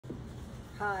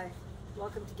Hi,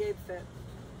 welcome to Gabe Fit.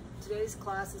 Today's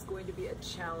class is going to be a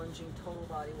challenging total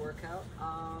body workout.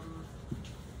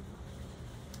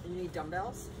 You need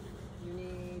dumbbells, you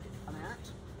need a mat,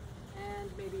 and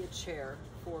maybe a chair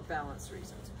for balance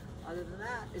reasons. Other than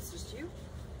that, it's just you,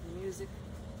 music,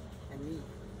 and me.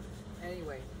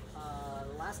 Anyway,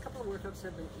 the last couple of workouts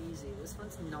have been easy. This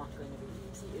one's not going to be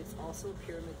easy. It's also a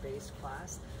pyramid-based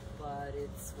class, but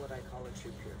it's what I call a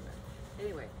true pyramid.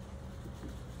 Anyway,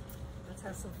 let's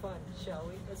have some fun, shall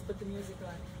we? Let's put the music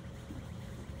on.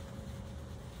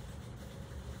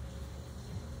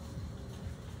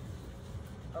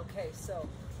 Okay, so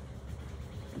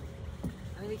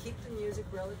I'm going to keep the music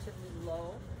relatively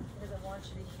low because I want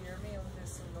you to hear me.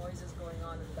 There's some noises going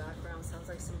on in the background. Sounds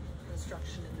like some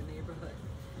construction in the neighborhood.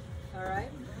 All right?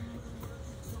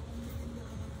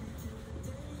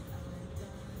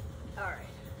 All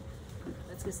right.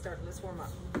 Let's get started. Let's warm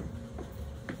up.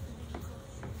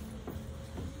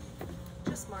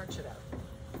 Just march it out.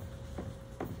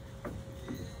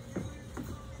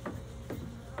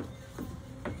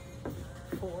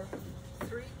 4,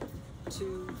 3,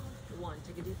 2, 1.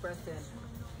 Take a deep breath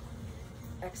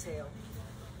in. Exhale.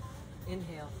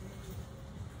 Inhale.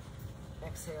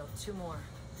 Exhale. 2 more.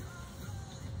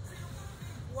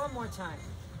 1 more time.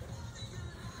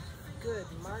 Good.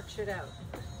 March it out.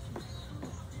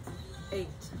 8,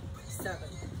 7,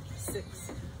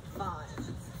 6, 5,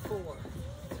 4,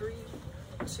 3,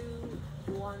 2,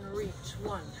 1. Reach.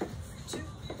 1, 2,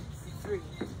 3,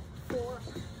 4,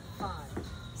 5,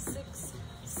 6,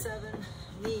 7.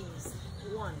 Knees.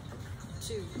 1,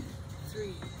 2,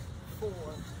 3, 4,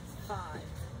 5,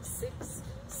 6,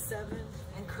 7,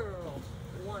 and curl.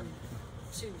 1,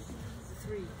 2,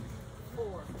 3,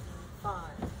 4, 5,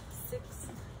 6,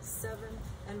 7,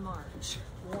 and march.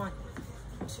 1,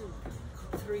 2,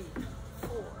 3,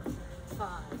 4, 5,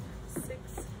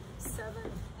 6, 7,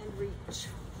 and reach.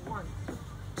 1,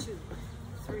 2,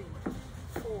 3,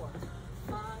 4,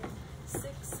 5,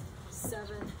 6,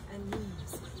 7, and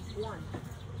knees. 1,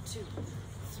 2,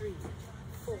 3,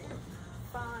 4,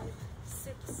 5,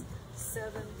 6,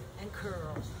 7, and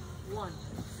curl. 1,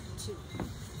 2,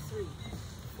 3,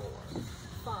 4,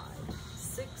 5,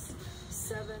 6,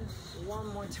 7. One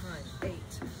more time. 8,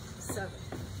 7,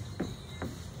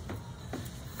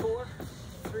 4,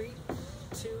 3,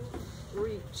 2,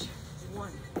 reach.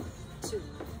 1, 2,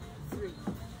 3,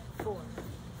 4,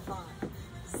 5,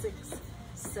 6,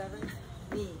 7,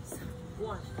 knees.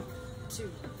 1,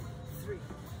 2, 3,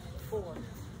 4,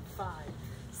 5,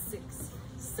 6,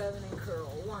 7, and curl.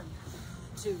 1,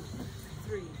 2,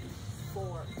 3,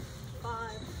 4,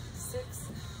 5, 6,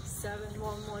 7.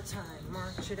 One more time.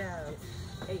 March it out.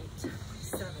 8,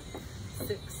 7,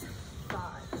 6, 5,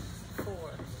 4,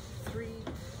 3,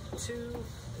 2,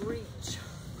 reach.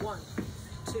 1,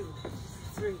 2,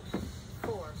 3,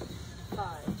 4, 5,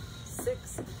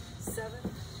 6, 7,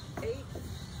 8,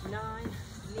 9,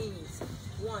 knees.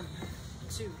 1,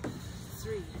 2,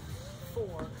 3,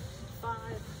 4, 5,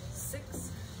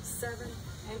 6, 7,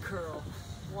 and curl.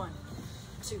 1,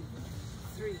 2,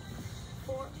 3,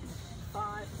 4,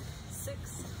 5,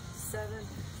 6, 7,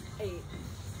 8.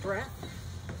 Breath.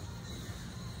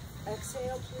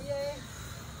 Exhale, plie.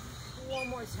 One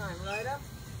more time. Right up.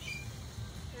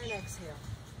 And exhale.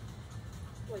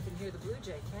 Well, you can hear the blue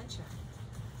jay, can't you?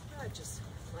 I just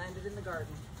landed in the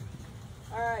garden.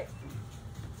 All right.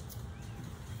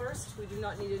 First, we do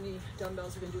not need any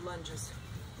dumbbells. We're going to do lunges.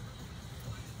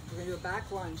 We're going to do a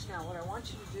back lunge. Now, what I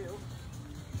want you to do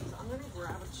is I'm going to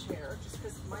grab a chair just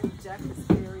because my deck is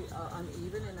very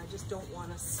uneven and I just don't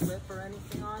want to slip or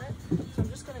anything on it. So I'm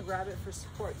just going to grab it for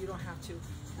support. You don't have to.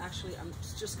 Actually, I'm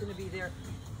just going to be there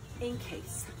in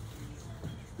case.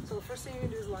 So the first thing you're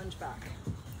going to do is lunge back.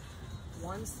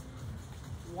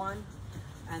 One,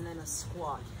 and then a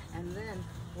squat. And then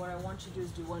what I want you to do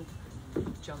is do 1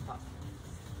 jump up.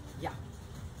 Yeah.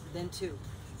 Then 2,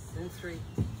 then 3,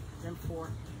 then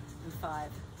 4, then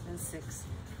 5, then 6.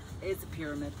 It's a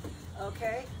pyramid.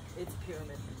 Okay? It's a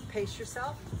pyramid. Pace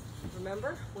yourself.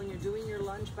 Remember, when you're doing your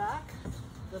lunge back,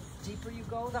 the deeper you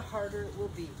go, the harder it will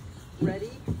be.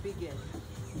 Ready? Begin.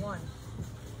 1,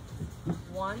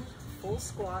 full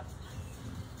squat,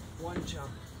 1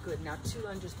 jump. Good. Now 2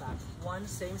 lunges back. 1,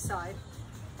 same side.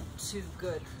 2,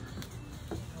 good.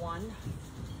 1,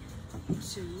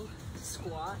 2,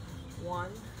 squat.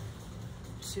 1,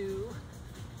 2,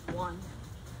 1,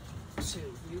 2.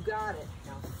 You got it.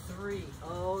 Now 3.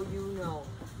 Oh, you know.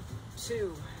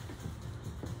 2,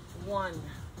 1,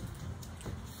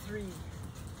 3,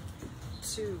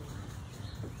 2,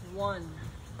 1,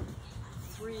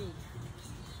 3,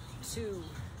 2,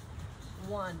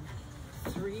 1,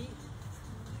 3,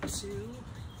 2,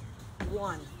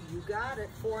 1. You got it.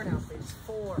 4 now, please.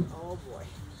 4. Oh boy.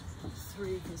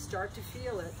 3. You can start to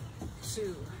feel it.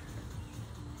 2.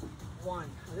 1.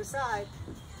 Other side.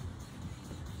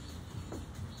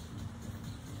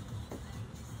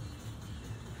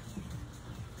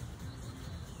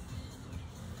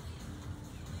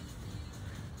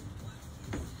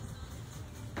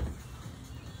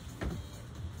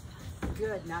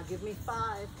 Good. Now give me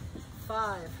 5.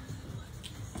 5.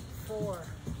 4.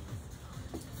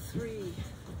 3.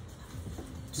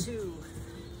 2.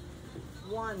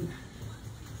 1.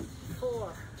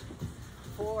 4.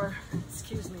 4.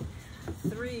 Excuse me.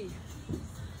 3.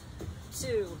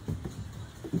 2.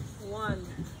 1.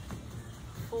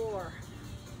 4.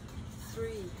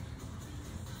 3.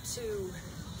 2.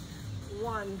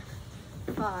 1.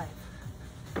 5.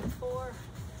 4.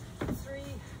 3.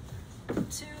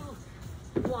 2.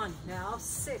 1. Now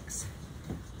 6.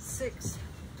 6.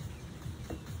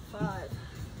 5.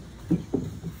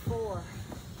 4.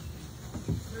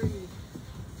 3.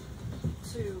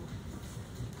 2.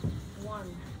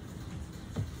 1.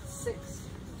 6.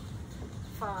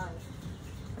 5.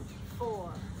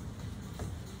 4.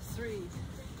 3.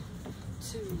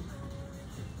 2.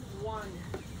 1.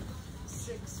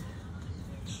 6.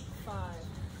 5.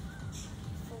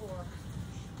 4.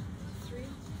 3.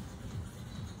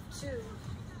 2.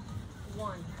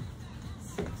 1.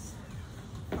 6.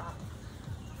 5.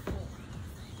 4.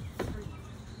 3.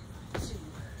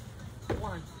 2.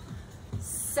 1.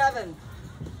 7.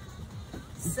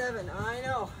 7. I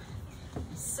know.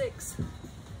 6.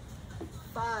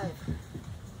 5.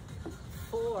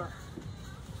 4.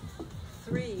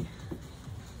 3.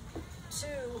 2.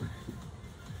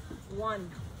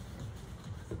 1.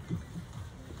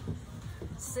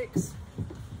 6.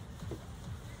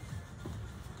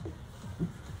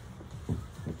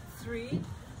 3.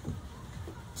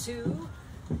 2.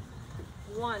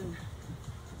 1.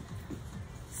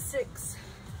 6.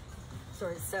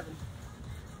 Sorry, 7.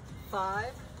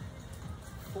 5.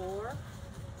 4.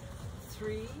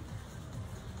 3.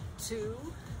 2.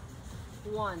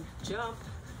 1. Jump.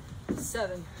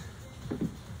 7.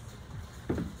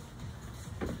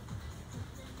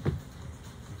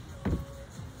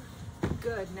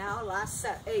 Good. Now last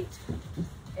set. 8.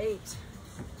 8.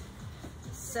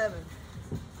 7.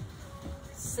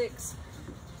 6.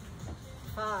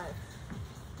 5.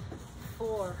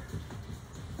 4.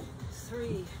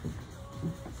 3.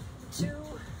 2.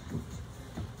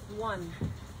 1.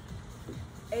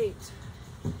 8.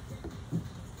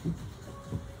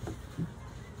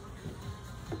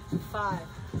 5.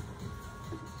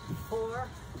 4.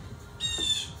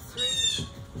 3.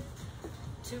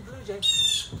 2. Blue Jay.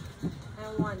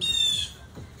 And 1.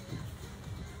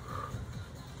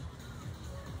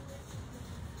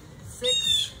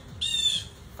 6.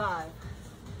 5.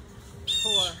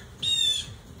 4.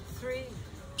 3.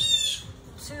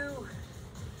 2.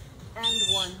 And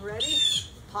 1. Ready?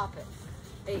 Pop it.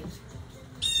 8.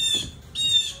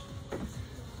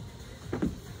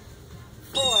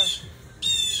 4.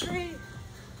 3.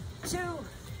 2.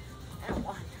 And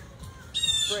 1.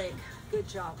 Break. Good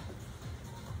job.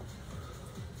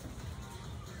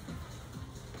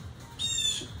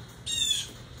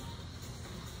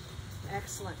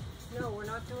 Excellent. No, we're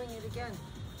not doing it again.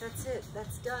 That's it.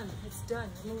 That's done. It's done.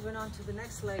 We're moving on to the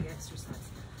next leg exercise.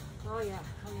 Oh yeah.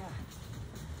 Oh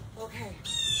yeah. Okay.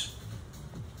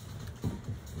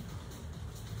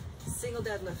 Single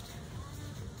deadlift.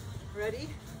 Ready?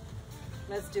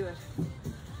 Let's do it.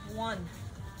 1.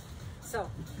 So,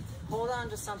 hold on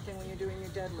to something when you're doing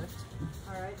your deadlift.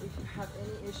 All right? If you have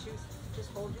any issues, just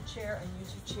hold your chair and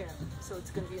use your chair. So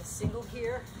it's going to be a single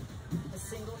here, a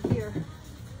single here.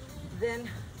 Then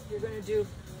you're going to do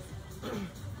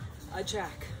a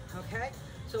jack. Okay?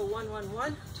 So 1, 1,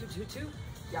 1, 2, 2, 2.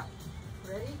 Yeah.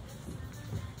 Ready?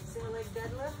 Single leg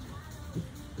deadlift.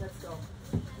 Let's go.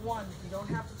 1. You don't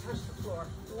have to touch the floor.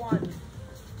 1.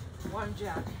 1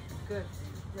 jack. Good.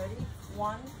 Ready?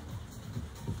 1,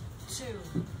 2.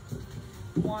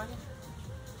 1,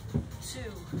 2.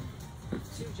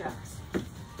 2 jacks.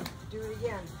 Do it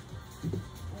again.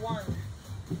 1,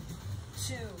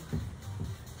 2,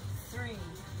 3.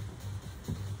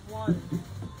 1,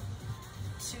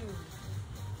 2,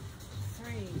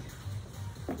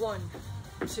 3. 1,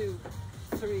 2,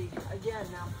 3. Again.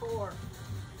 Now 4,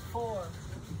 4.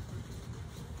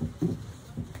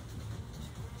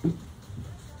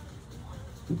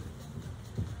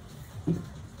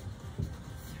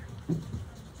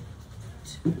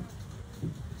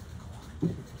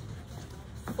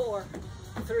 4,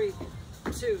 3,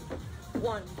 2,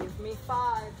 1. Give me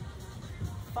 5,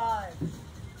 5,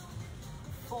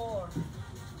 4,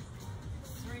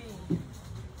 3,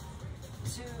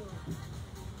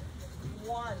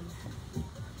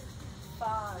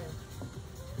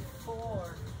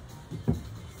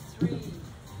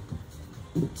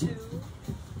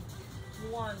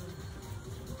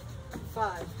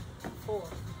 5, 4,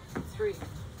 3,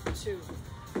 2,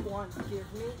 1.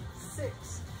 Give me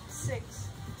 6, 6,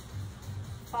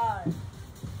 5,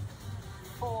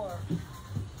 4,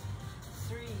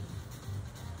 3,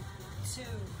 2,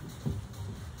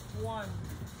 1.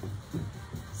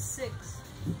 6,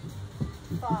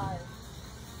 5,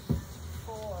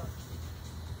 4,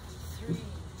 3,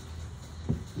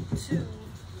 2,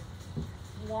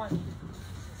 1.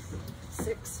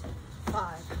 6,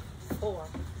 5, 4,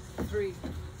 3,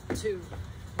 2,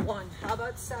 1. How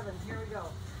about 7? Here we go.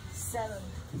 7,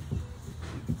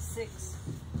 6,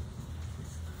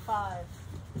 5,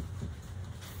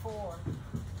 4,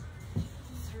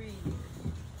 3,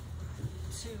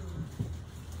 2,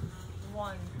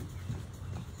 1.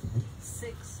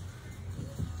 6,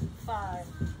 5,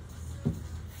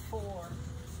 4,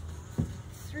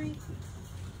 3,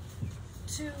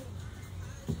 2,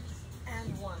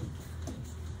 and 1.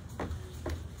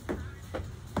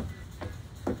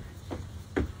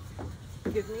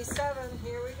 Give me 7.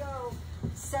 Here we go.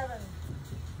 7,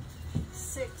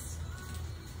 6,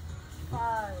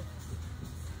 5,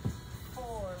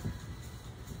 4,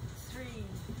 3,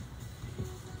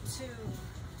 2,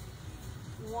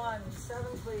 1. 7,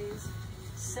 please.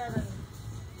 7,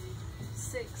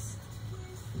 6,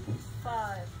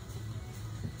 5,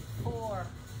 4,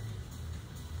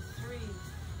 3,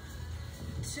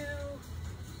 2,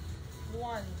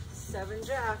 1. 7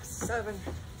 jacks. 7,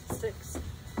 6,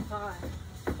 5,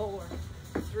 4,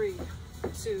 3,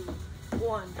 2,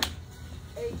 1.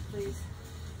 8, please.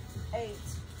 8,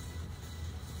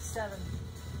 7,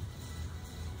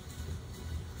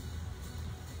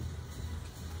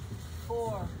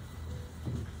 4,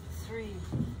 3,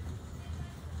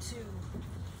 2,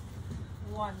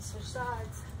 1. Switch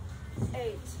sides.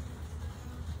 8,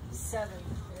 7.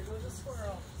 Here goes a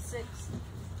squirrel. 6,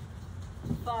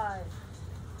 5,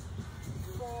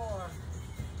 4,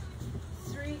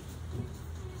 3,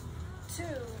 2,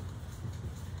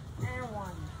 and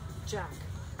 1. Jack.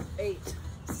 8,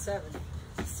 7,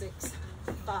 6,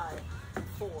 5,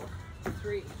 4,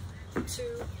 3,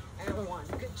 2, and 1.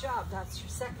 Good job. That's your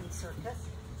second circuit.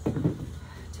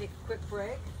 Take a quick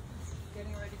break.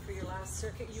 Getting ready for your last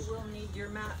circuit. You will need your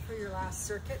mat for your last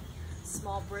circuit.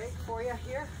 Small break for you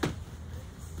here.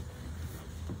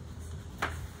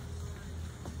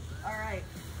 All right.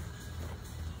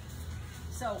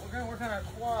 So we're going to work on our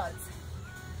quads.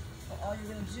 So all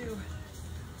you're going to do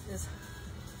is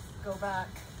go back.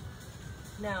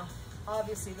 Now,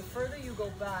 obviously, the further you go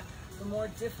back, the more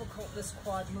difficult this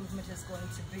quad movement is going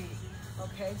to be.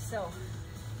 Okay, so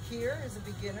here is a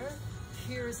beginner,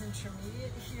 here is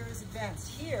intermediate, here is advanced.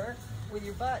 Here, with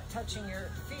your butt touching your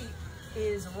feet,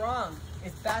 is wrong.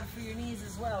 It's bad for your knees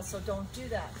as well, so don't do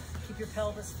that. Keep your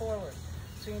pelvis forward.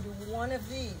 So you're gonna do one of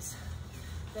these.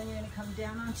 Then you're gonna come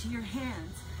down onto your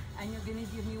hands, and you're gonna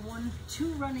give me 1,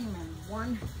 2 running men.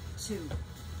 1, 2.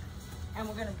 And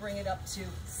we're gonna bring it up to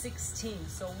 16.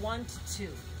 So 1 to 2,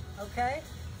 okay?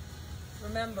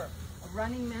 Remember, a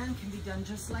running man can be done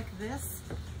just like this,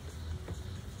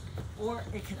 or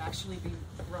it could actually be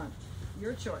run.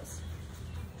 Your choice.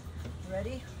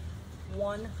 Ready?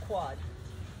 1 quad.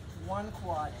 1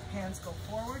 quad. Hands go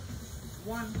forward.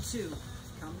 1, 2.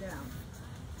 Come down.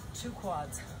 2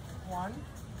 quads. 1,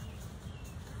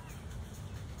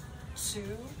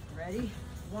 2. Ready?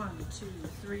 1, 2,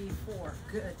 3, 4.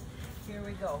 Good. Here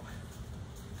we go.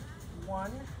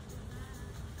 1,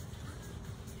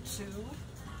 2,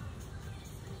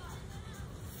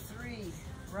 3.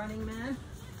 Running man.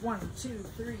 1, 2,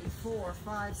 3, 4,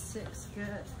 5, 6.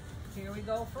 Good. Here we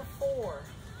go for 4.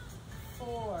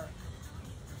 4,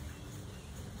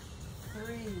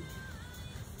 3,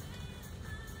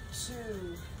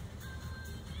 2,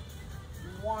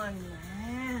 1,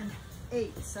 and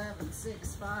 8, 7,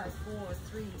 6, 5, 4,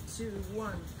 3, 2,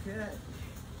 1. Good.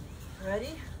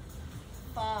 Ready?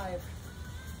 5,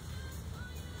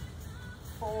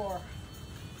 4,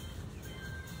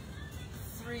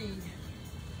 3,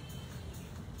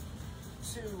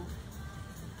 2,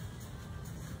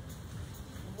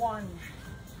 1.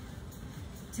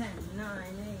 10, 9,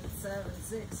 8, 7,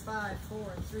 6, 5,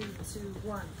 4, 3, 2,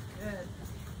 1. Good.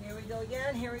 Here we go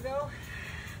again. Here we go.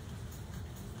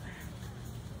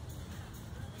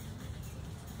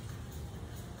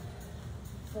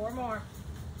 Four more.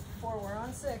 4, we're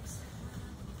on 6.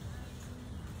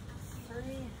 3,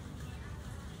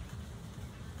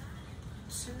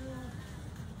 2,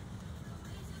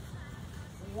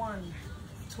 1.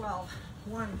 12.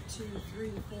 1, 2,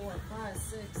 3, 4, 5,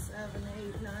 6, 7,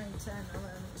 8, 9, 10,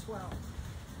 11, 12.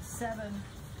 7,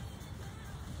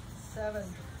 7,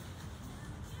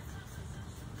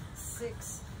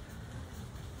 6,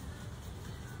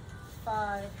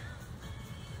 5,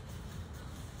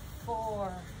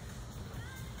 4,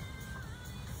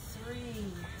 3,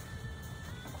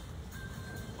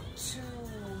 2,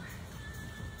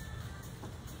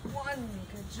 1.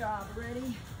 Good job.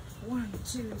 Ready? 1,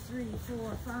 2, 3,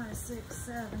 4, 5, 6,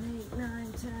 7, 8,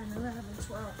 9, 10, 11,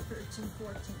 12, 13,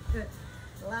 14. Good.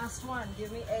 Last one.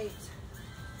 Give me 8.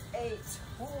 8.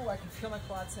 Ooh, I can feel my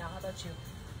quads now. How about you?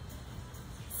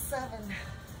 7,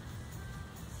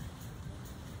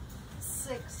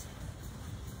 6,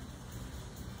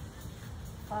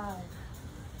 5,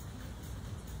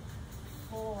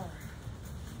 4,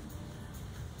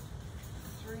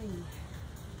 3,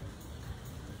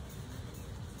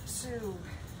 2,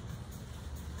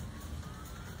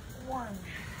 1.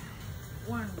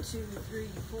 1, 2, 3,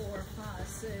 4, 5,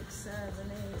 6,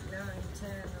 7, 8, 9, 10,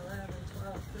 11,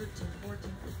 12, 13,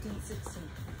 14, 15, 16.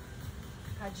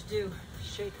 How'd you do?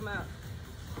 Shake them out.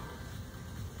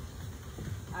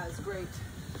 That was great.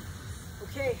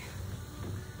 Okay,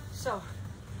 so,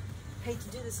 hate to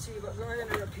do this to you, but we're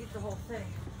gonna repeat the whole thing.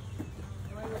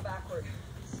 We're gonna go backward.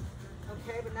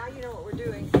 Okay, but now you know what we're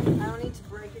doing. I don't need to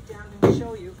break it down and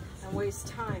show you and waste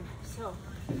time. So,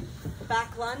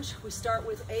 back lunge, we start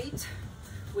with 8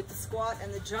 with the squat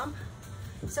and the jump.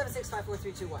 7, 6, 5, 4,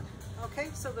 3, 2, 1. Okay,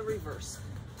 so the reverse.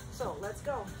 So, let's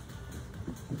go.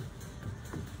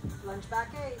 Lunge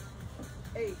back 8,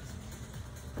 8,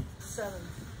 7,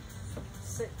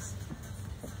 6,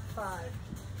 5,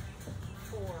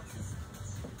 4,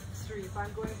 3. If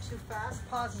I'm going too fast,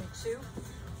 pause me. 2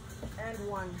 and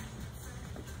 1.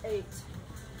 8,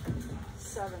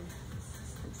 7,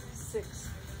 6,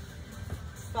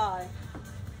 5,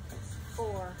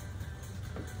 4,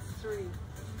 3,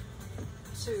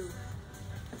 2,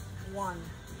 1.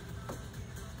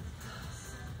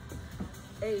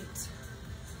 8,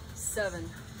 7,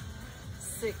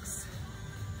 6,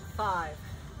 5,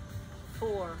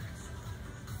 4,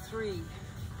 3,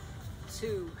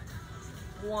 2,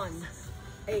 1.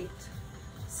 8,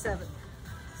 7,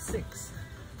 6,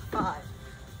 5,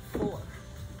 4,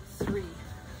 3,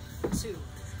 2,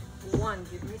 1.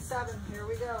 Give me 7. Here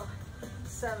we go.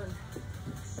 7,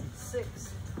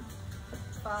 6,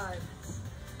 5,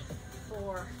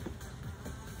 4,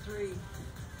 3,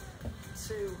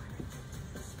 2,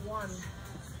 1.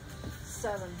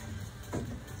 7,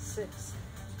 6,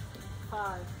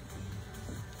 5,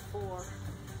 4,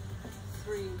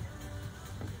 3,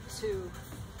 2,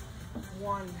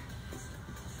 1.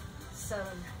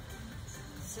 7,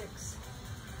 6,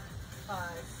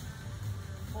 5,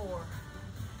 4,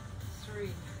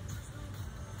 3,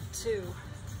 2,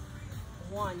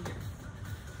 1.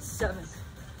 7,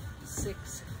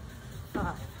 6,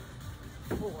 5,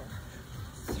 4,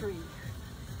 3,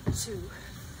 2,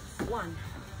 1.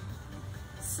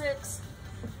 6,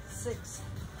 6,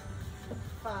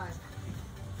 5,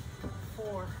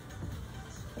 4,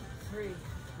 3,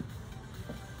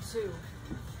 2,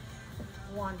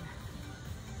 1.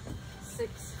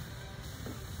 6,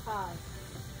 5,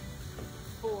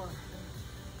 4,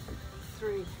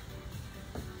 3,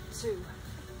 2,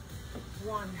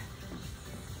 1.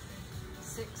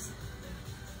 6,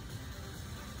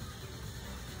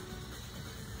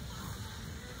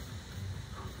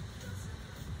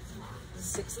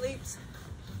 6 leaps.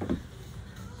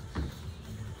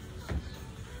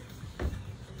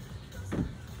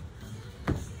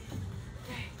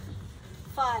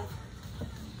 5,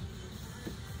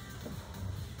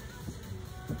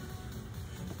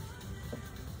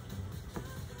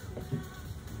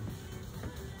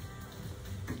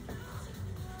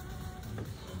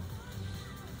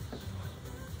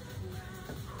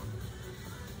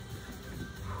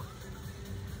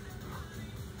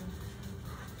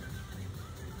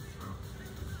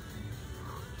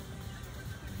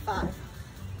 5.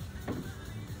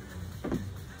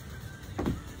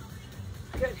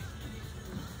 Good.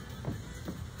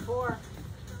 4.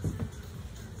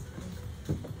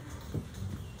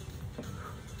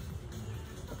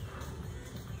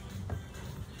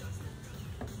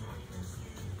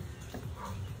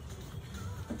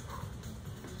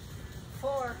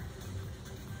 4.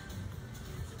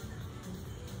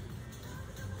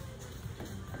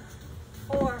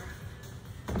 4.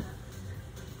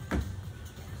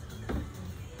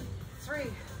 3.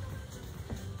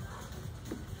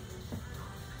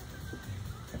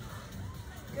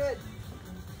 Good.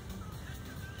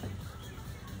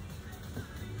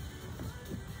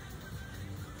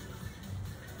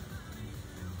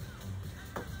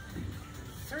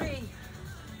 3.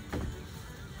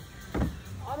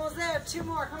 Almost there. 2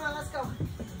 more. Come on, let's go.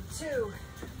 2.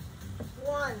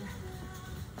 1.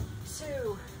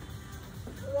 2.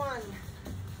 1.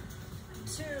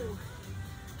 2.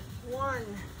 1.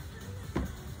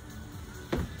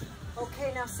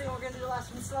 Okay, now see, we're gonna do the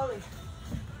last one slowly.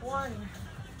 1,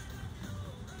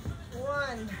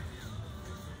 1,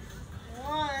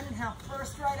 1. Now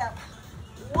first right up.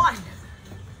 1.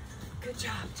 Good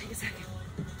job, take a second.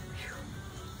 Whew.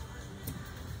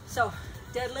 So,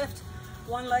 deadlift,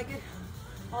 one-legged,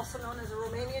 also known as a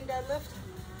Romanian deadlift,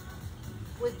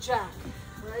 with jack.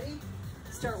 Ready?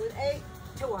 Start with 8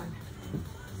 to 1.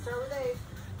 Start with 8.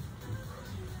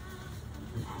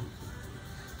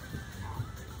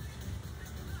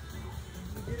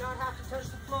 You do not have to touch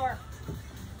the floor.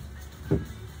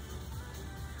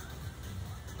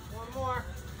 One more.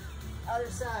 Other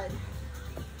side.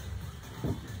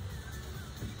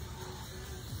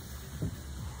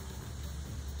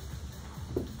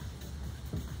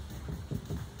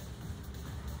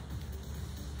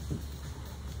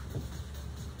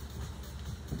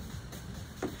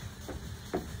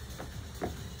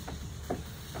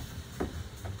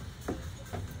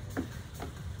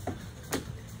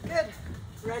 Good.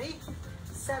 Ready?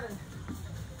 7.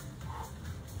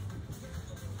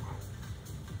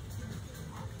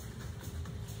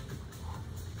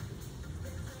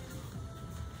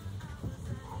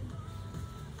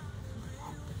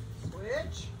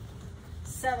 Switch.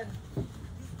 7.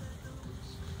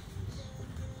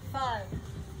 5.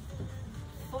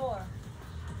 4.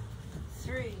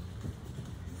 3.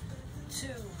 2.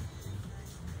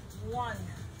 1.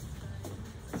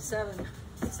 7.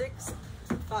 6.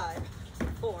 5.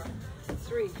 4.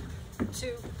 3.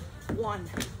 2. 1.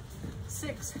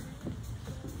 6.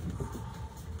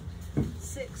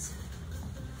 6.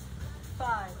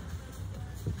 5.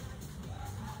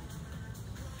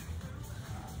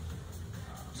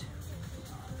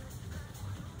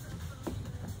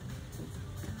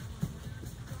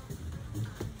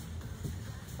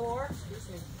 4. Excuse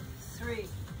me. 3.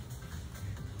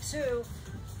 2.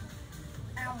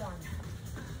 And 1.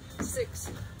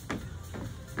 6.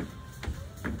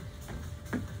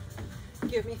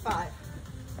 Give me 5.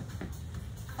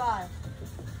 5.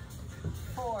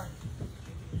 4.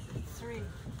 3.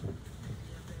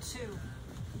 2.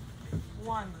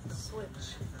 1.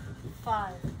 Switch.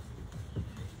 5.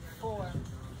 4.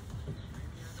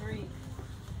 3.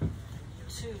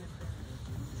 2.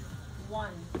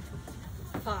 1.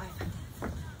 5.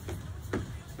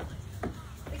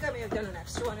 I think I may have done an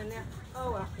extra one in there.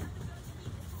 Oh well.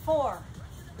 4.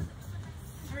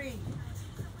 3.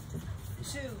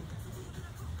 2.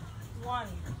 1.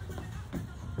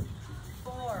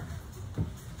 4.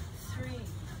 3.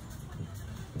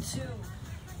 2.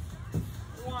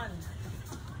 1.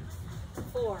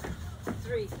 4.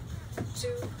 3. 2.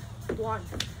 1.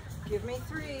 Give me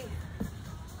 3.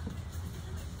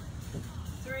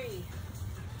 3.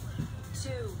 2.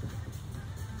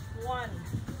 1.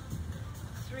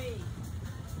 3.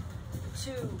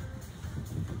 2.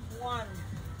 1.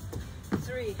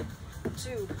 3.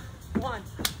 2. 1.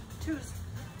 2s.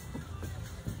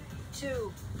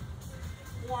 2.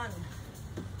 1.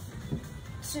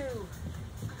 2.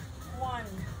 1.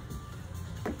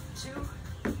 2.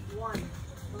 1.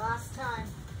 Last time.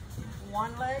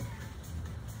 One leg,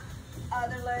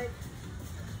 other leg,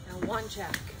 and one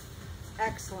jack.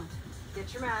 Excellent.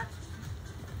 Get your mat.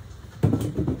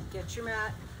 Get your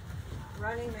mat.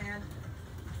 Running man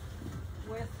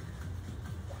with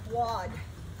quad.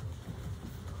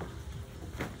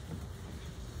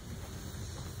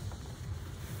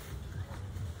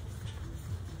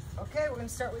 Okay, we're going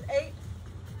to start with 8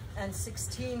 and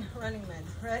 16 running men.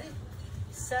 Ready?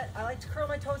 Set. I like to curl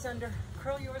my toes under.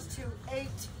 Curl yours too. 8,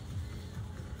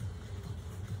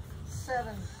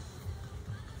 7,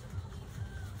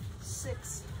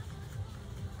 6,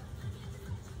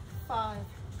 5,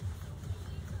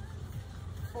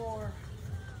 4,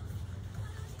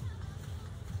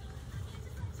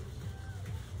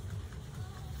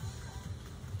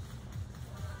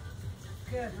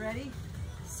 3. Good. Ready?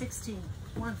 16.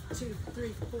 1, 2,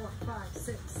 3, 4, 5,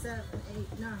 6, 7,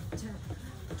 8, 9, 10,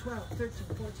 12, 13,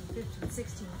 14, 15,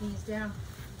 16. Knees down.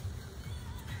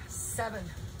 7,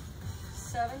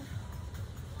 7,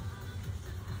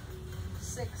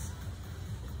 6,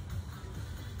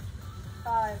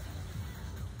 5,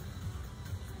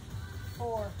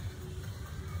 4,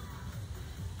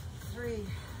 3,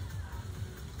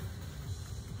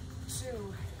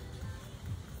 2,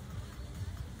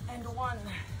 and 1.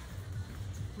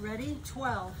 Ready?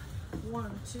 12.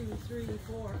 1, 2, 3,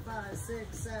 4, 5,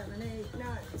 6, 7, 8,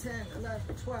 9, 10, 11,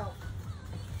 12.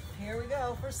 Here we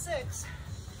go for 6.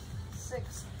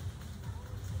 6,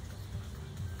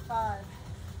 5,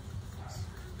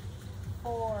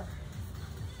 4,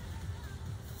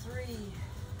 3,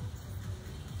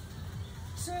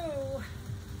 2,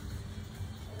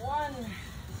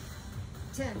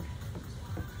 10.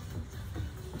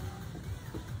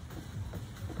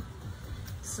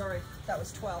 Sorry, that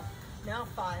was 12. Now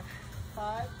 5.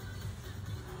 5.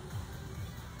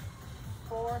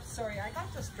 4. Sorry, I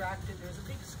got distracted. There's a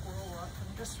big squirrel up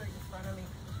just right in front of me.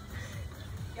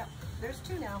 Yep, there's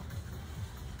 2 now.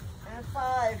 And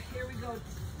 5. Here we go.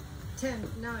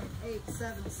 10, 9, 8,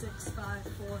 7, 6, 5,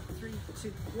 4, 3, 2,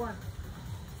 1.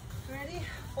 Ready?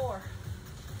 4.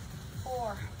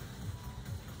 4.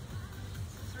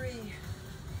 3.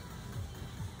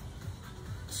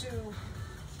 2.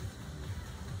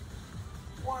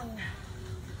 1.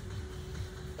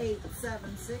 8,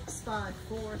 7, 6, 5,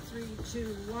 4, 3,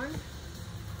 2, 1.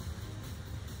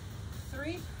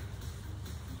 3.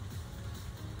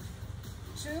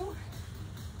 2.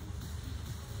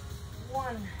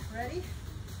 1. Ready?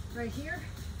 Right here.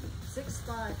 6,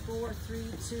 5, 4, 3,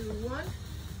 2, 1.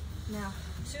 Now,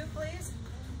 2, please.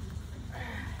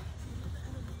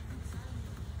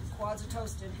 Quads are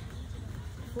toasted.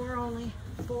 4 only.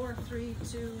 4, 3,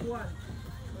 2, 1.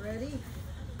 Ready?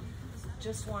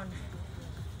 Just 1.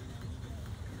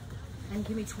 And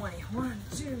give me 20. 1,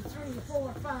 2, 3,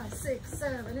 4, 5, 6,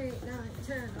 7, 8, 9,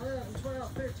 10, 11,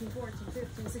 12, 13, 14,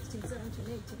 15, 16,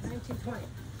 17, 18, 19, 20.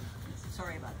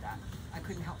 Sorry about that. I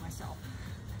couldn't help myself.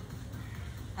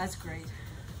 That's great.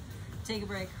 Take a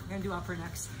break. We're going to do upper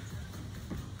next.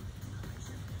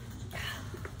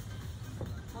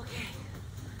 Okay.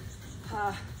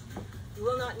 You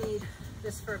will not need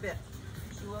this for a bit.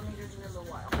 You will need it in a little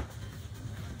while.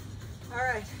 All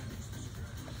right.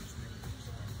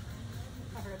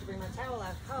 I forgot to bring my towel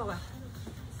out. Oh well,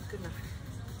 good enough.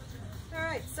 All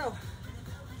right, so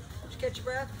just catch your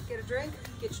breath, get a drink,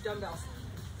 get your dumbbells.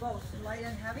 Both light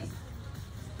and heavy.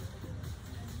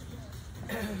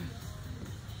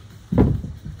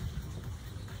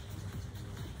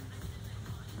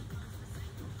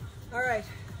 All right,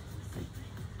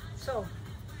 so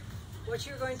what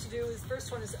you're going to do is,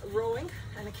 first one is rowing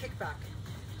and a kickback.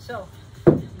 So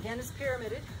again, it's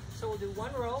pyramided. So we'll do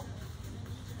 1 row,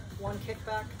 1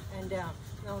 kickback and down.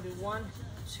 Now we'll do 1,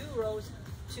 2 rows,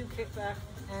 2 kickback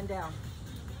and down.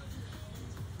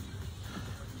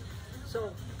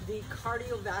 So the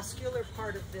cardiovascular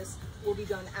part of this will be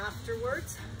done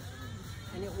afterwards,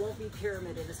 and it won't be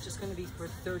pyramided. It's just going to be for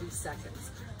 30 seconds.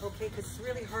 Okay, because it's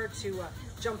really hard to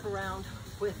jump around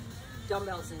with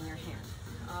dumbbells in your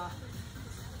hand.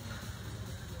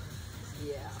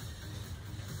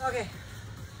 Yeah. Okay.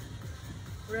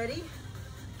 Ready?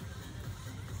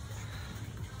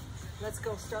 Let's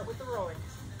go. Start with the rowing.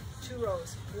 2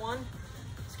 rows. 1.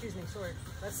 Excuse me. Sorry.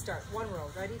 Let's start. 1 row.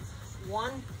 Ready?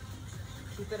 1.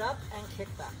 Keep it up and kick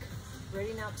back.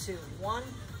 Ready now? 2. 1,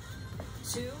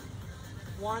 2,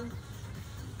 1,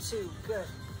 2. Good.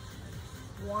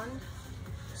 1,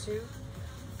 2,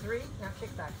 3. Now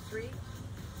kick back. 3,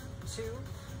 2,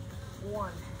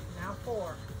 1. Now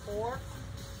 4. 4,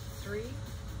 3,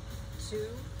 2,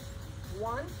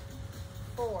 1,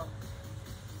 4,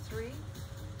 3,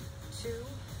 2,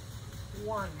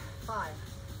 1. 5,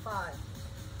 5,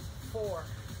 4,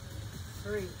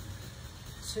 3,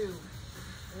 2,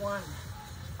 1,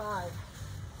 5,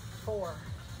 4,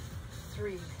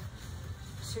 3,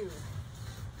 2,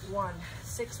 1.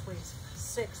 6, please.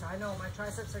 6. I know my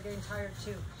triceps are getting tired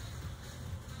too.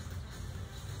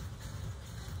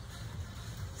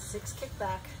 6 kick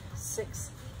back.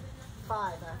 6,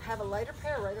 5. I have a lighter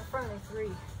pair right in front of me.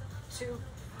 3, 2,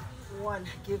 1.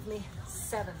 Give me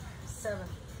 7, 7,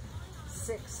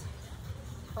 6,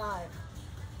 5,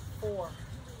 4,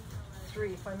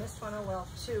 3. If I missed one, oh well.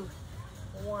 2,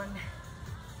 1.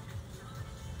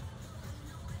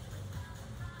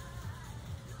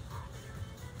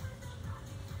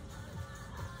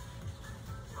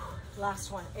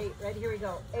 Last one. 8. Ready? Here we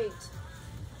go. 8,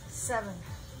 7,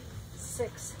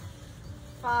 6,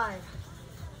 5,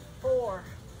 4,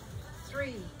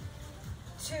 3,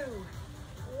 2,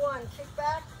 1. Kick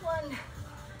back. 1,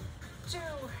 2,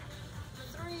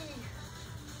 3,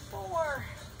 4,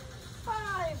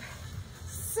 5,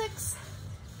 6,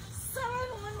 7.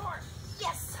 One more.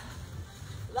 Yes.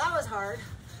 That was hard.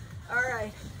 All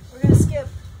right. We're going to skip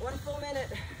 1 full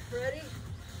minute. Ready?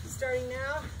 Starting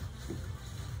now.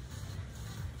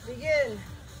 Begin.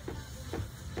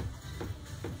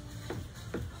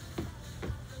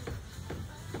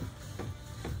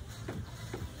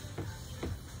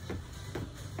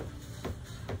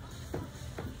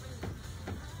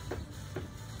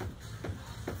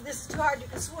 If this is too hard, you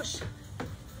can swoosh.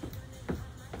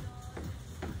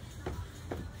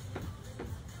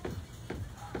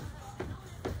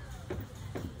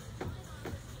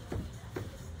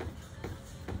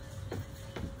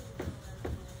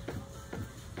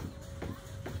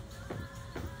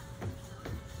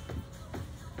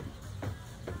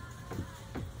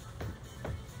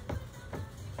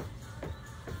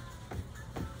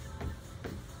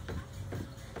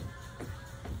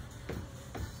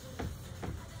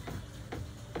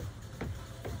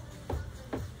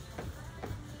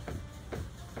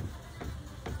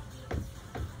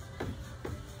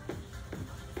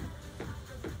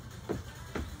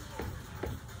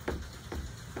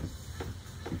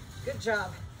 Good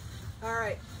job. All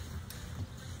right.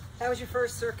 That was your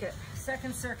first circuit.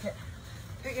 Second circuit.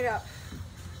 Pick it up.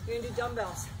 You're gonna do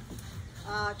dumbbells.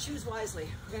 Choose wisely.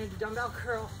 We're gonna do dumbbell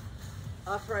curl,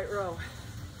 upright row.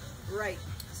 Right.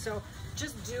 So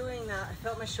just doing that, I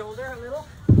felt my shoulder a little.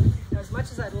 Now, as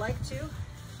much as I'd like to,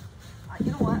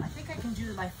 you know what? I think I can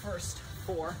do my first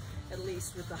 4 at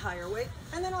least with the higher weight,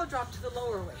 and then I'll drop to the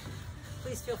lower weight.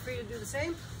 Please feel free to do the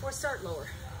same or start lower.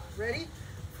 Ready?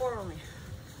 4 only.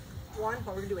 1,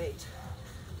 well, we're gonna do 8.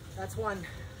 That's 1.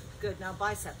 Good, now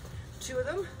bicep. 2 of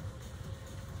them,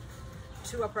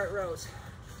 2 upright rows.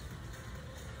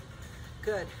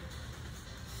 Good.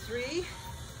 3,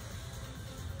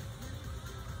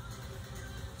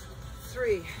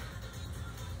 3.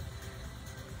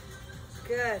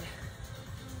 Good.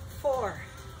 4.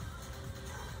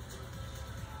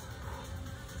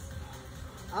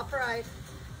 Upright.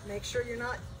 Make sure you're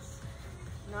not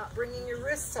bringing your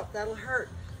wrists up. That'll hurt.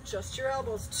 Just your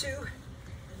elbows. 2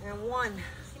 and 1.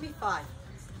 Give me 5.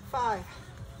 5,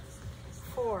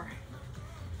 4,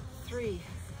 3,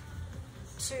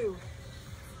 2,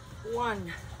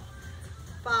 1.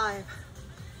 5,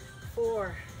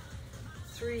 4,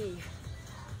 3,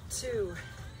 2,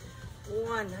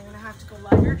 1. I'm gonna have to go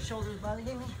lighter. Shoulders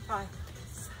bothering me. 5,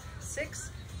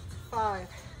 6, 5,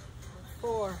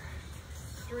 4,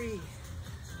 3,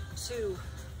 2,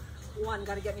 1.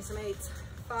 Gotta get me some 8s.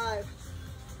 5,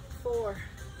 4,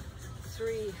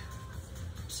 3,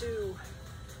 2,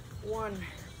 1.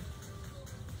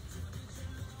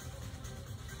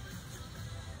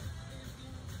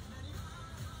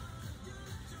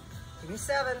 Give me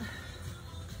 7.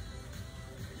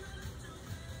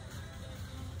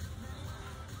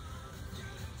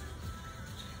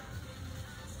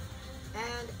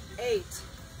 And 8,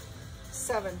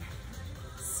 7,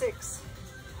 6,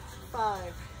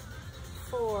 5,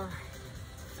 4,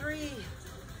 3,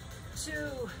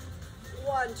 2,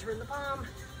 1. Turn the palm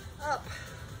up.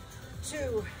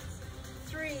 2,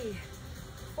 3,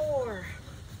 4,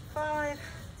 5,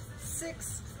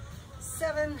 6,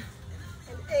 7,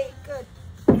 and 8. Good.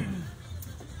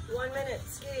 1 minute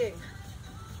skiing.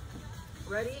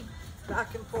 Ready?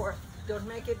 Back and forth. Don't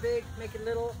make it big, make it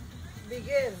little.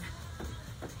 Begin.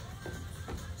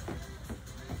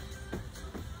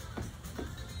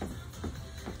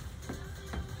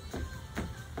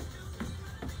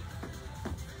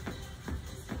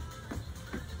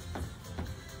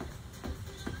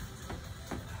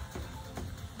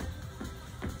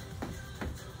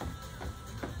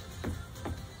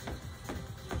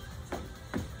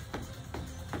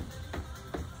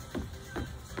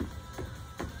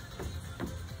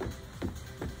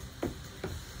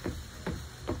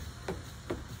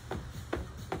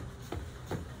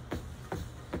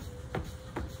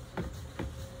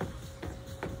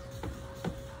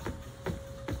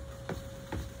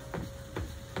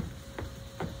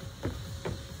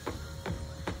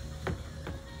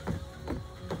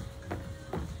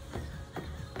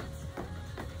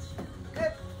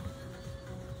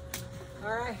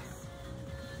 All right,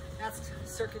 that's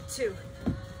circuit 2.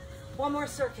 1 more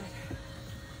circuit.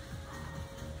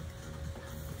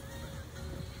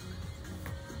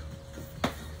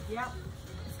 Yep,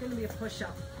 it's gonna be a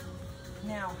push-up.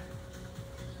 Now,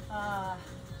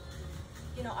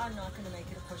 you know, I'm not gonna make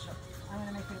it a push-up. I'm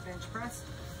gonna make it a bench press.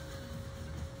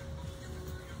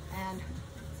 And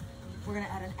we're gonna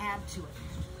add an ab to it.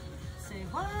 Say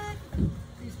what?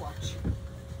 Please watch.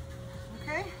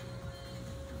 Okay?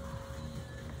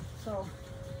 So,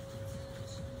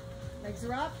 legs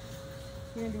are up,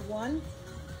 you're gonna do 1,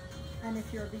 and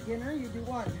if you're a beginner, you do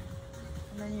 1,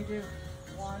 and then you do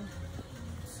 1,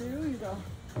 2, you go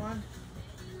 1,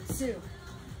 2.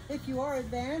 If you are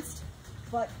advanced,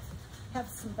 but have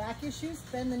some back issues,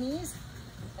 bend the knees,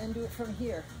 and do it from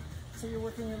here. So you're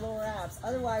working your lower abs.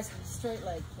 Otherwise, straight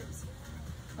leg, please.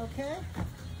 Okay,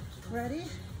 ready?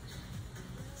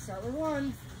 Start with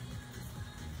 1,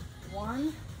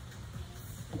 1,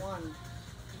 1,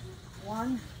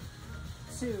 1,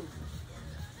 2,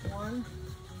 1,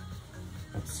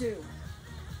 2,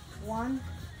 1,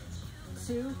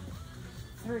 2,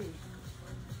 3,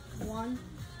 1,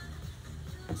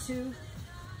 2,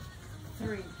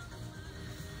 3,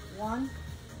 1,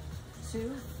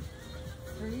 2,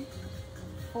 3,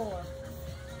 4,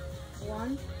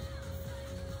 1,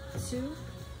 2,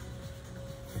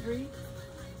 3,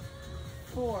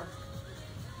 4,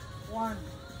 1,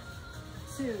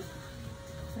 2,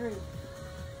 3,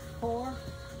 4,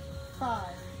 5,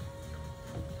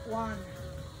 1,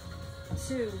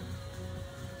 2,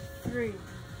 3,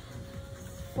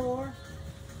 4,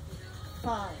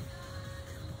 5,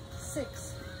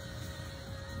 6,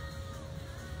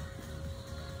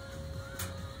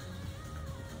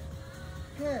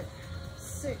 Good.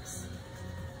 6.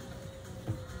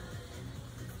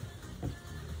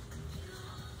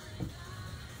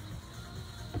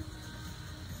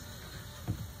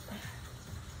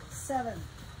 7.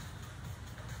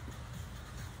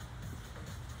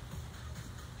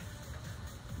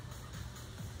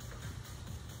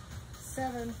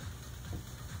 7.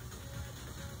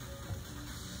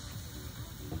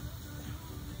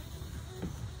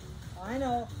 I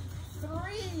know.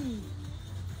 3,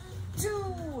 2,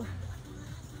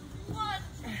 1,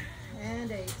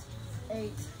 and 8.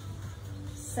 8,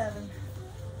 7,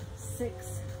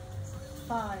 6,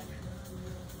 5,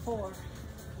 4,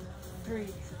 3,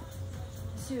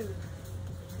 2,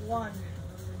 1,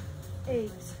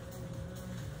 8,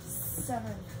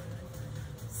 7,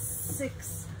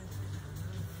 6,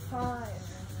 5,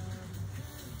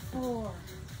 4,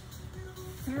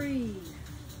 3,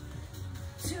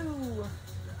 2,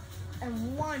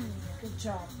 and 1. Good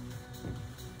job.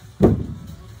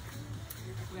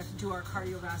 We have to do our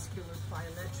cardiovascular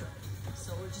plyometric.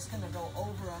 So we're just going to go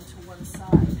over onto one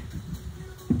side.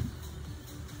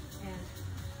 And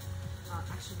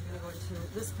actually we're going to go into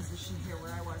this position here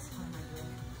where I was. What am I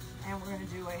doing? And we're going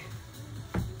to do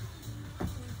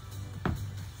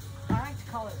I like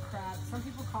to call it a crab. Some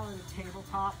people call it a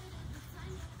tabletop.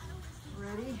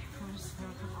 Ready? I'm just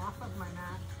going to come off of my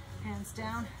mat. Hands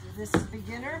down. This is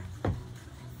beginner.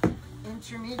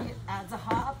 Intermediate adds a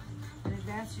hop. And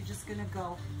advanced, you're just going to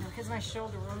go. Now, because my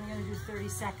shoulder, we're only going to do 30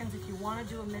 seconds. If you want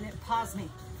to do a minute, pause me.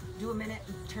 Do a minute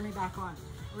and turn me back on.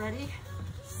 Ready?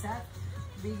 Set.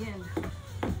 Begin.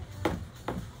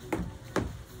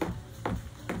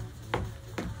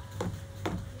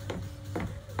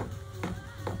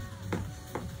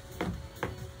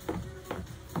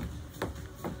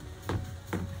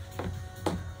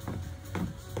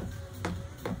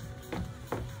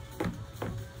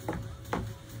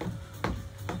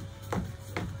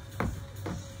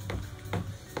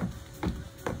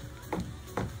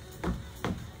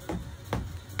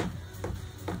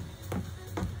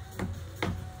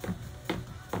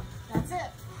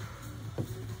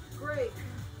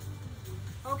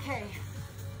 Okay,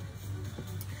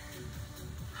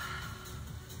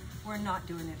 we're not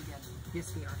doing it again.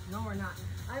 Yes, we are. No, we're not.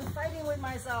 I'm fighting with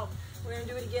myself. We're gonna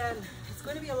do it again. It's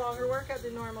going to be a longer workout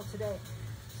than normal today.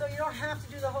 So you don't have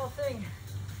to do the whole thing,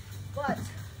 but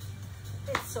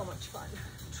it's so much fun.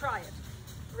 Try it.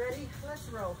 Ready? Let's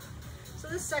row. So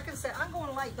this second set, I'm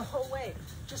going light the whole way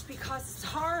just because it's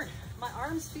hard. My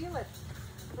arms feel it.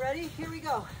 Ready? Here we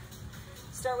go.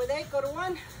 Start with 8, go to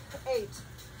 1, 8,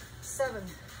 7,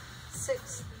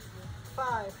 6,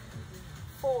 5,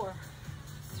 4,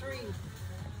 3,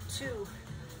 2,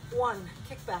 1.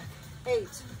 Kick back.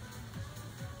 8.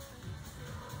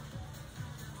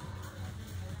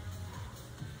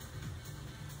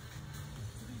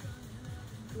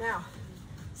 Now,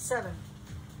 7.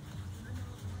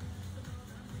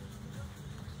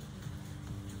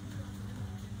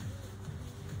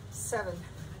 7.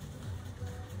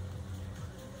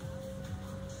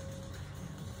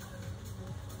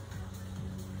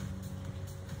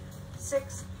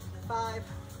 6, 5,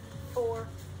 4,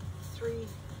 3,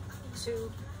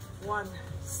 2, 1.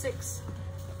 6,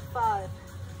 5,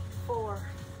 4,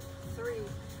 3,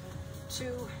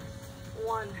 2,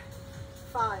 1.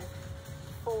 5,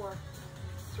 4,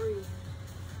 3,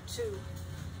 2,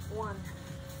 1.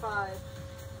 5,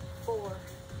 4,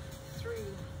 3,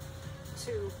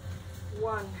 2,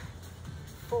 1.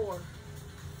 4,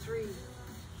 3,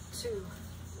 2,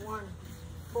 1.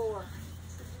 4,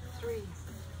 3,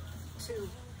 2,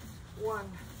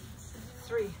 1.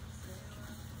 3,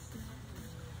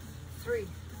 3,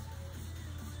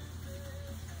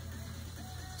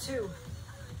 2,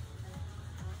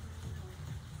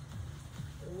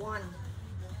 1.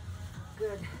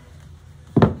 Good.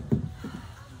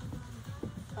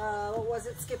 What was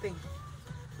it? Skipping.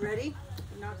 Ready?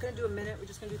 We're not going to do a minute. We're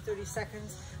just going to do 30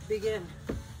 seconds. Begin.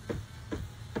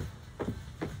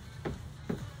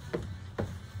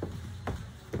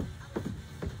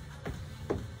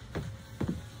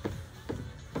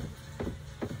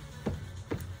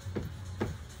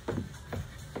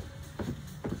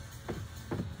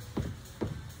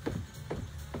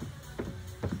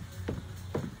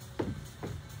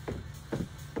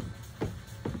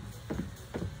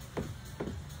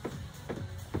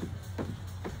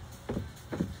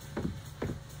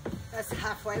 That's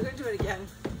halfway. We're going to do it again.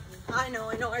 I know.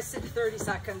 I said 30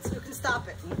 seconds. You can stop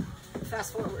it and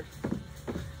fast forward.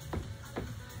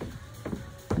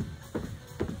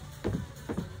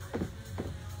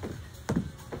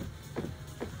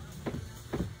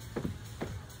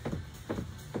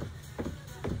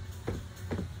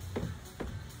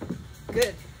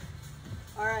 Good.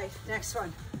 All right, next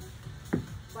one.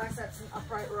 Biceps and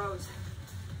upright rows.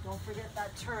 Don't forget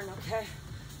that turn, okay?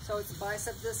 So it's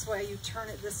bicep this way, you turn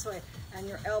it this way, and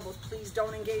your elbows. Please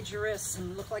don't engage your wrists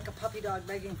and look like a puppy dog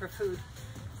begging for food.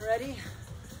 Ready,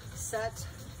 set,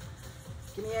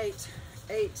 give me 8,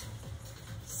 8,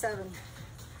 7,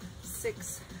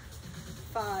 6,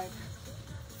 5,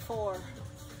 4,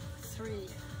 3,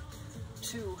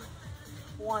 2,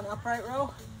 1. Upright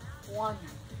row, 1,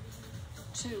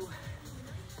 2,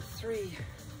 3,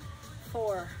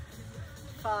 4,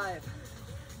 5,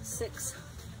 6,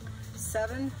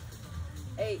 7,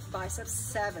 8. Biceps,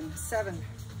 7, 7,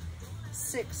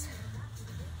 6,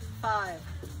 5,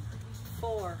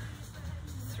 4,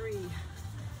 3,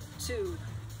 2,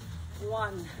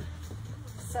 1,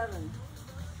 7,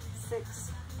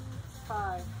 6,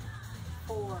 5,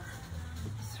 4,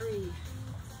 3,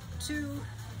 2,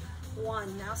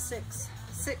 1. Now 6,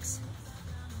 6,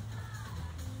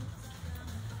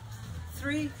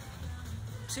 3,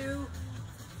 2,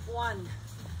 1,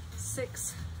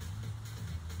 6,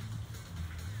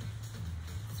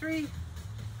 3,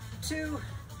 2,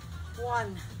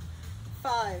 1,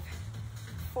 5,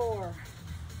 4,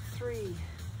 3,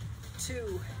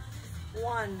 2,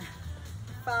 1,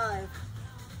 5,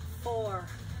 4,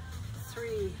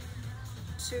 3,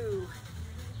 2,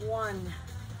 1,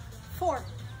 4,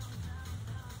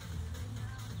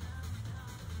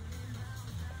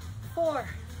 4,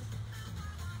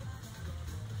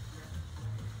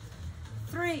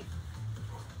 3,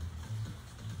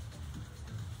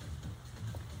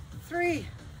 3,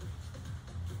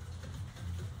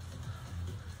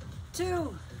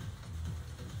 2,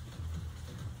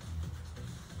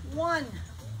 1.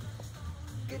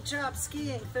 Good job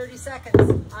skiing. 30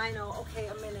 seconds. I know. Okay,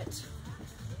 a minute.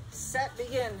 Set,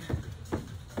 begin.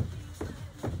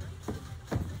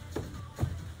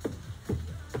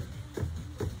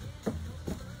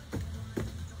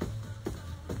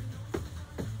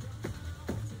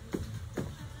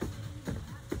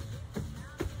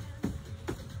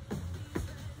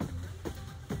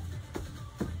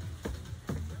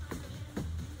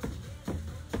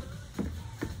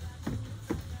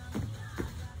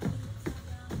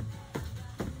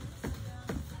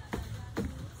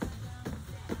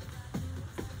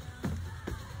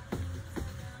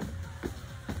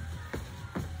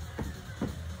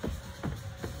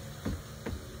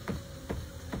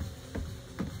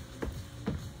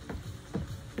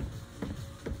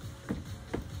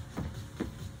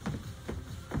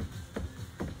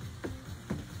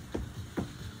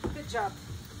 Good job.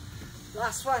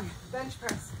 Last one, bench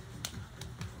press.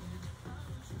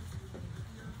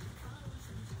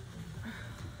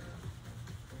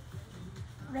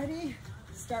 Ready?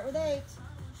 Start with 8.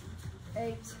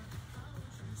 8,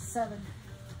 7,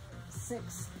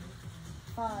 6,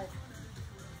 5,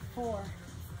 4,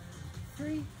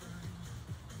 3,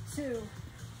 2,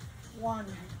 1,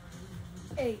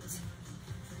 8,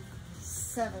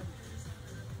 7,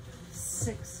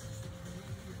 6,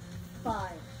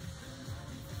 5,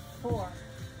 4,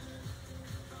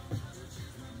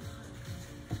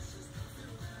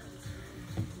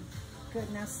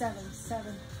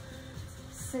 7,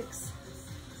 6,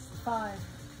 5,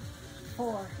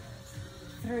 4,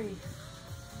 3,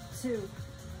 2,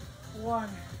 1,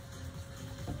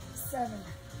 7,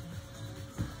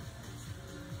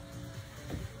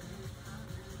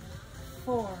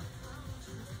 4,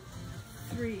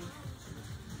 3,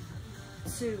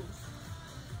 2,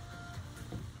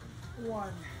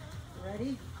 1.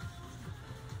 Ready?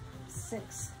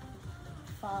 6,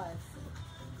 5,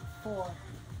 4,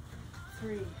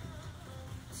 3,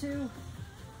 2,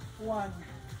 1.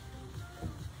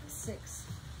 6,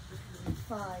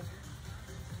 5,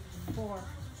 4,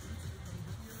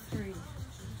 3,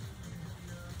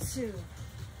 2,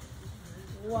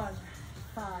 1.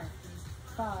 5,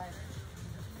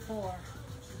 4,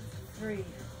 3,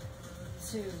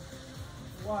 2,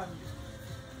 1.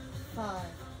 5,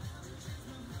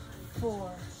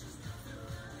 4,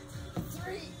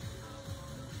 3,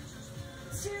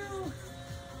 2,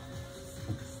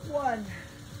 1.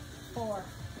 4,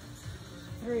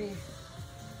 3,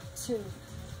 2,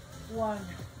 1.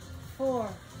 4,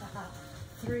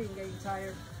 3. I'm getting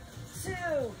tired. 2,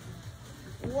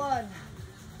 1.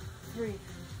 3,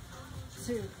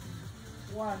 2,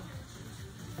 1.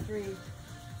 3,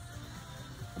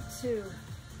 2,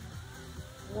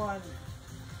 1.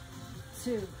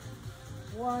 2,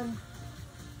 1,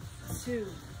 2,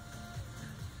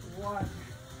 1,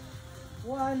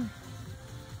 1,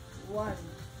 1.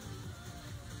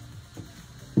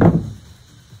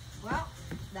 Well,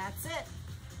 that's it.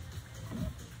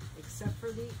 Except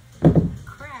for the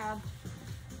crab.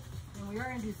 And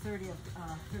do 30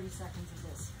 seconds of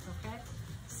this, okay?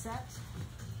 Set,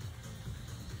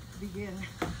 begin.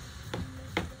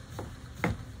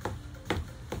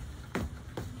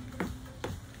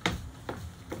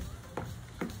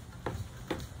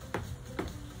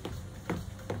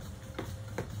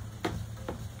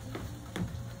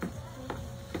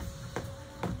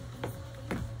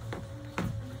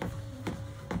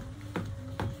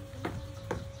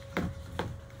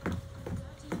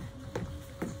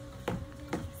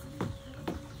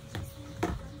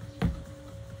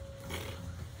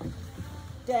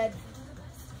 Dead.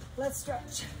 Let's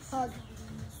stretch. Hug.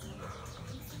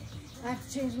 I have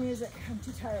to change music. I'm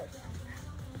too tired.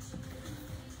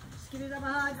 Just give yourself a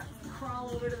hug.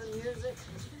 Crawl over to the music.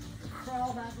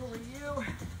 Crawl back over you.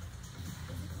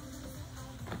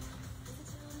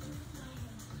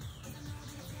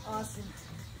 Awesome.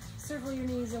 Circle your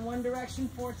knees in one direction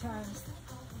 4 times.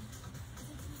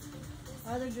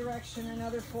 Other direction,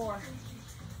 another 4.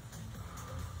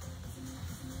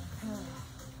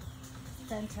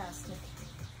 Fantastic.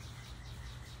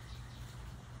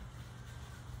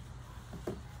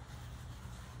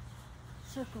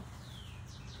 Circle.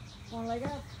 One leg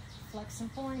up, flex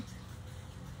and point.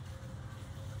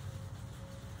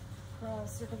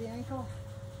 Cross, circle the ankle.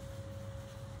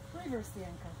 Reverse the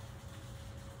ankle.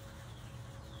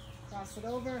 Cross it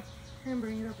over and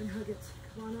bring it up and hug it.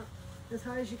 Come on up as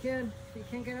high as you can. If you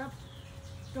can't get up,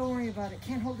 don't worry about it.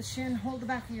 Can't hold the shin, hold the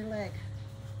back of your leg.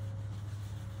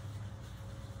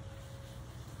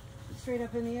 Straight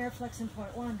up in the air, flex and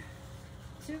point. 1,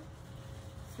 2,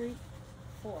 3,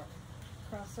 4.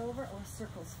 Cross over or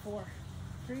circles. 4,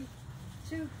 3,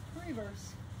 2,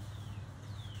 reverse.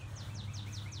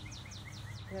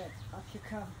 Good. Up you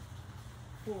come.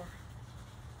 4.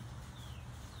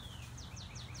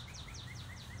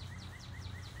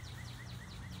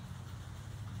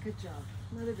 Good job.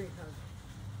 Another big hug.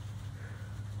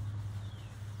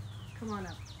 Come on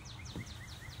up.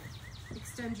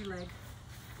 Extend your leg.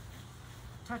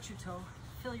 Touch your toe,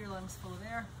 fill your lungs full of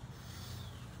air.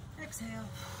 Exhale.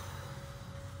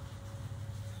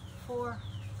 4,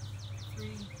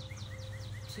 3,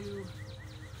 2,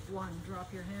 1.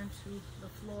 Drop your hand to the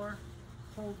floor.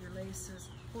 Hold your laces.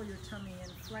 Pull your tummy in.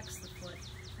 Flex the foot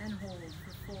and hold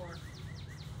for 4,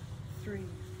 3,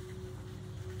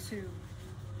 2,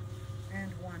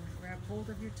 and 1. Grab hold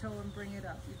of your toe and bring it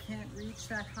up. You can't reach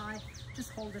that high.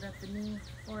 Just hold it at the knee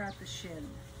or at the shin.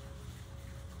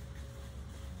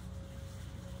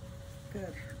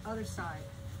 Good. Other side.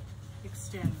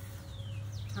 Extend.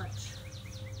 Touch.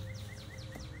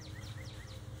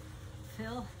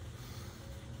 Fill.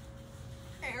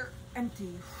 Air.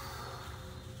 Empty.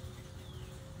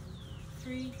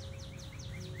 3,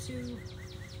 2,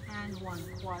 and 1.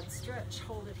 Quad stretch.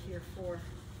 Hold it here. 4,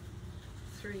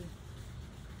 3,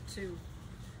 2,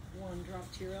 1.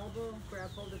 Drop to your elbow. Grab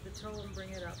hold of the toe and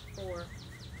bring it up. 4,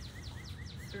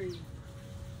 3,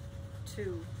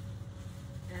 2,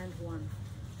 and 1.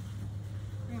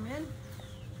 Bring them in.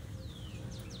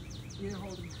 Either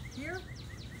hold them here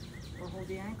or hold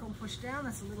the ankle and push down.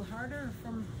 That's a little harder.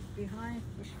 From behind,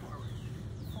 push forward.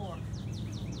 4,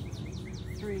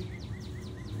 3,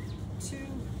 2,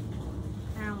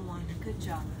 and 1. Good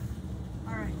job.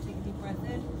 All right, take a deep breath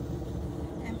in.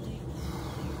 Empty.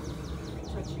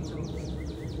 Touch your toes.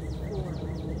 4,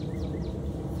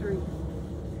 3,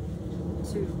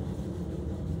 2,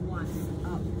 1.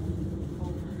 Up.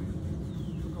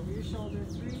 Look over your shoulder.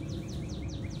 3,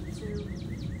 2,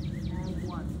 and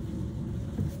 1.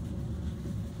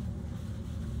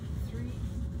 3,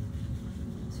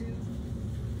 2,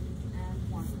 and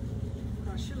 1.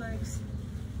 Cross your legs.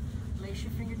 Lace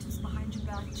your fingertips behind your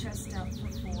back, chest out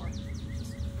for 4.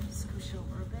 Just scoosh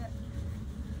over a bit.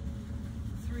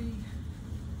 3,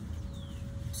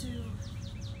 2,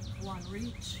 1.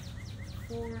 Reach.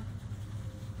 4.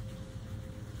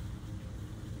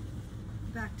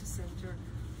 Back to center.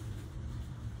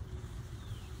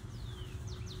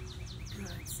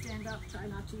 Good. Stand up. Try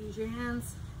not to use your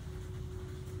hands.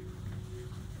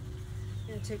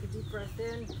 And take a deep breath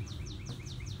in.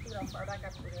 Look how far back I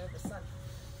can get out of the sun.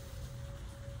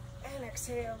 And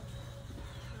exhale.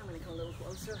 I'm going to come a little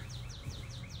closer.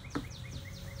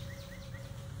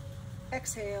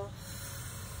 Exhale.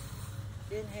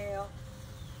 Inhale.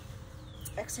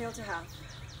 Exhale to half.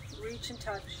 Reach and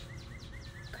touch.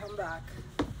 Come back.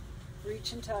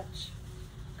 Reach and touch.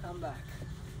 Come back.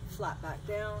 Flat back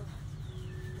down.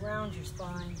 Round your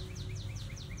spine.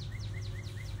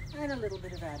 And a little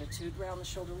bit of attitude. Round the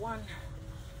shoulder. 1,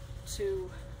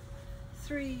 2,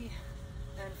 3,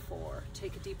 and 4.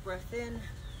 Take a deep breath in.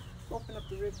 Open up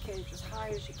the rib cage as high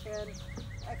as you can.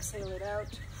 Exhale it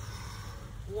out.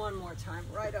 One more time,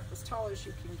 right up as tall as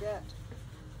you can get.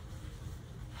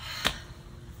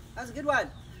 That was a good one.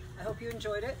 I hope you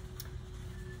enjoyed it.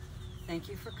 Thank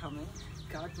you for coming.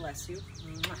 God bless you.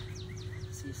 Mwah.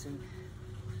 See you soon.